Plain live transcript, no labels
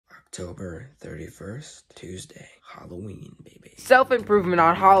October 31st, Tuesday, Halloween, baby. Self-improvement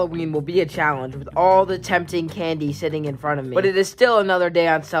on Halloween will be a challenge with all the tempting candy sitting in front of me. But it is still another day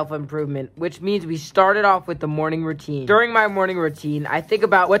on self-improvement, which means we started off with the morning routine. During my morning routine, I think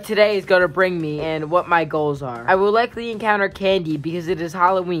about what today is going to bring me and what my goals are. I will likely encounter candy because it is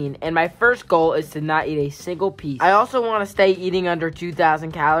Halloween, and my first goal is to not eat a single piece. I also want to stay eating under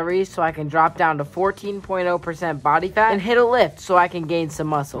 2,000 calories so I can drop down to 14.0% body fat and hit a lift so I can gain some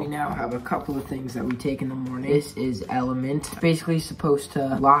muscle. We now have a couple of things that we take in the morning. This is Element. It's basically supposed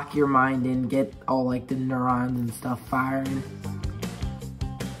to lock your mind and get all like the neurons and stuff firing.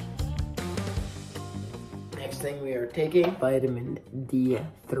 Next thing we are taking, vitamin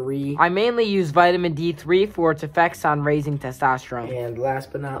D3. I mainly use vitamin D3 for its effects on raising testosterone. And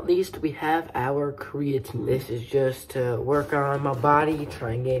last but not least, we have our creatine. This is just to work on my body,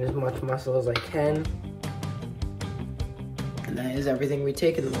 try and gain as much muscle as I can. And that is everything we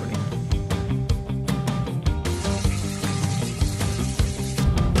take in the morning.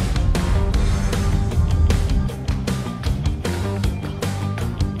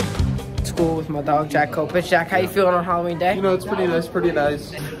 School with my dog Jack Kopich. Jack, how you feeling on Halloween day? You know, it's pretty nice, pretty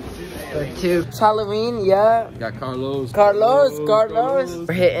nice. Good too. It's Halloween, yeah. Got Carlos.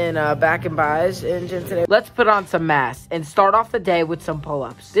 We're hitting back and buys engine today. Let's put on some masks and start off the day with some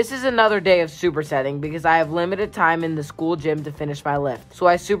pull-ups. This is another day of supersetting because I have limited time in the school gym to finish my lift. So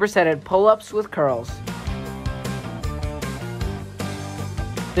I supersetted pull-ups with curls.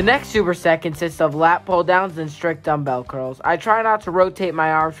 The next superset consists of lat pull downs and strict dumbbell curls. I try not to rotate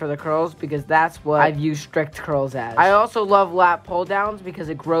my arms for the curls because that's what I view strict curls as. I also love lat pull downs because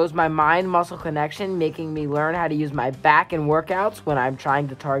it grows my mind muscle connection, making me learn how to use my back in workouts when I'm trying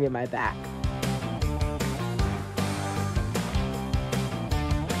to target my back.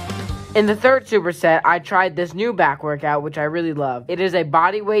 In the third superset, I tried this new back workout, which I really love. It is a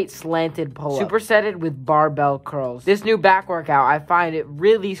bodyweight slanted pull-up, supersetted with barbell curls. This new back workout, I find it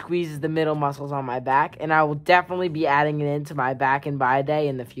really squeezes the middle muscles on my back, and I will definitely be adding it into my back and bi day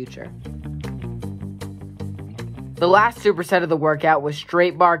in the future. The last superset of the workout was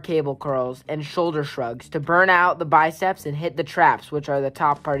straight bar cable curls and shoulder shrugs to burn out the biceps and hit the traps, which are the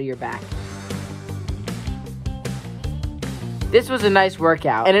top part of your back. This was a nice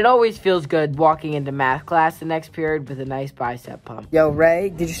workout, and it always feels good walking into math class the next period with a nice bicep pump. Yo, Ray,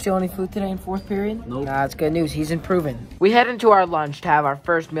 did you steal any food today in fourth period? Nope. Nah, it's good news. He's improving. We head into our lunch to have our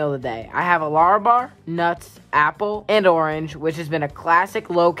first meal of the day. I have a Larabar, nuts, apple, and orange, which has been a classic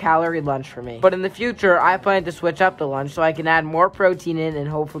low-calorie lunch for me. But in the future, I plan to switch up the lunch so I can add more protein in and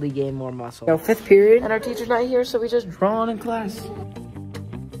hopefully gain more muscle. Yo, fifth period, and our teacher's not here, so we just draw on in class.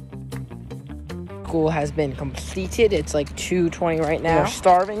 School has been completed. It's like 2:20 right now. We're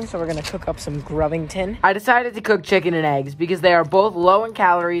starving, so we're gonna cook up some Grubbington. I decided to cook chicken and eggs because they are both low in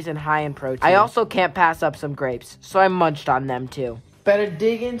calories and high in protein. I also can't pass up some grapes, so I munched on them too. Better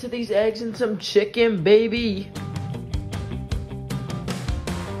dig into these eggs and some chicken, baby.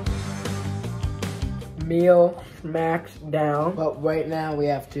 Meal max down, but right now we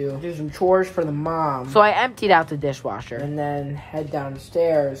have to do some chores for the mom. So I emptied out the dishwasher and then head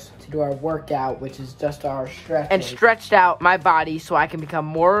downstairs to do our workout, which is just our stretching. And stretched out my body so I can become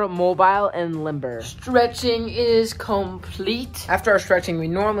more mobile and limber. Stretching is complete. After our stretching, we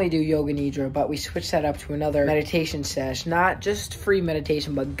normally do yoga nidra, but we switched that up to another meditation sesh. Not just free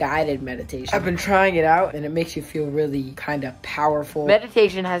meditation, but guided meditation. I've been trying it out, and it makes you feel really kind of powerful.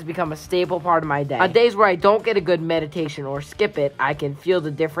 Meditation has become a staple part of my day. On days where I don't get a good meditation or skip it, I can feel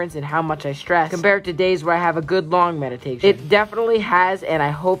the difference in how much I stress compared to days where I have a good long meditation. It definitely has, and I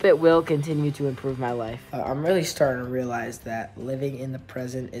hope it will continue to improve my life. I'm really starting to realize that living in the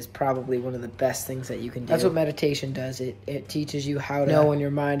present is probably one of the best things that you can do. That's what meditation does. It teaches you how to know when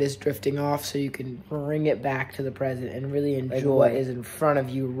your mind is drifting off so you can bring it back to the present and really enjoy what is in front of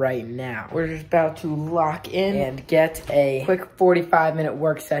you right now. We're just about to lock in and get a quick 45-minute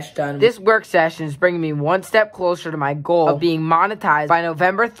work session done. This work session is bringing me one step closer to my goal of being monetized by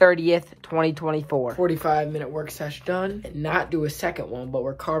November 30th, 2024. 45-minute work session done, and not do a second one, but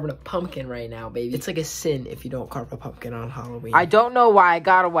we're carving a pumpkin right now, baby. It's like a sin if you don't carve a pumpkin on Halloween. I don't know why I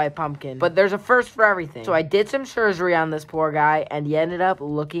got a white pumpkin, but there's a first for everything. So I did some surgery on this poor guy, and he ended up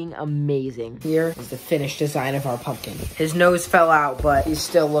looking amazing. Here is the finished design of our pumpkin. His nose fell out, but he's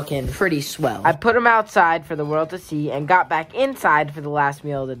still looking pretty swell. I put him outside for the world to see and got back inside for the last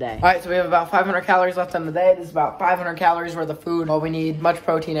meal of the day. All right, so we have about 500 calories left on the day. This is about 500 calories worth of food. All we need, much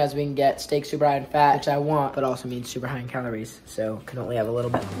protein as we can get. Steak super high in fat, which I want, but also means super high in calories, so can only have a little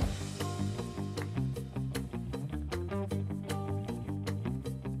bit.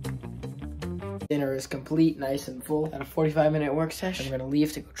 Dinner is is complete, nice and full. Got a 45-minute work session. I'm gonna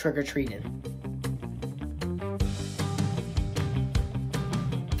leave to go trick-or-treating.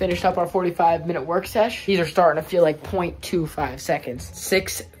 Finished up our 45-minute work sesh. These are starting to feel like 0.25 seconds.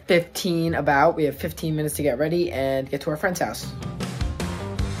 6:15 about. We have 15 minutes to get ready and get to our friend's house.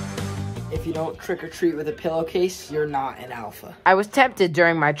 If you don't trick-or-treat with a pillowcase, you're not an alpha. I was tempted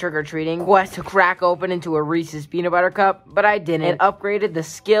during my trick-or-treating quest to crack open into a Reese's peanut butter cup, but I didn't. It upgraded the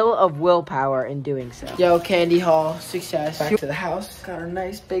skill of willpower in doing so. Yo, candy haul, success. Back to the house. Got our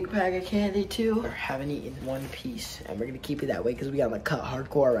nice big bag of candy too. We haven't eaten one piece, and we're gonna keep it that way because we gotta cut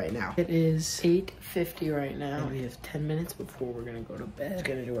hardcore right now. It is 8:50 right now. And we have 10 minutes before we're gonna go to bed. Just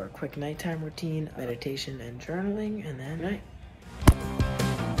gonna do our quick nighttime routine, meditation and journaling, and then night.